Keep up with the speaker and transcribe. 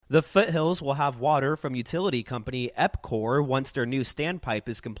The Foothills will have water from utility company Epcor once their new standpipe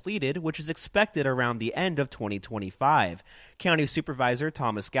is completed, which is expected around the end of 2025. County Supervisor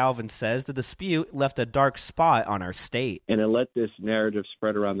Thomas Galvin says the dispute left a dark spot on our state. And it let this narrative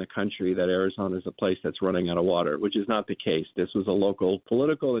spread around the country that Arizona is a place that's running out of water, which is not the case. This was a local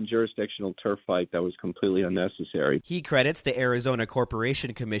political and jurisdictional turf fight that was completely unnecessary. He credits the Arizona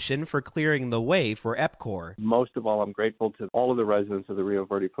Corporation Commission for clearing the way for Epcor. Most of all, I'm grateful to all of the residents of the Rio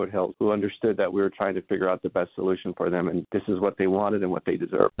Verde Foothills who understood that we were trying to figure out the best solution for them, and this is what they wanted and what they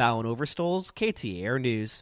deserve. Ballin Overstoles, KTAR News.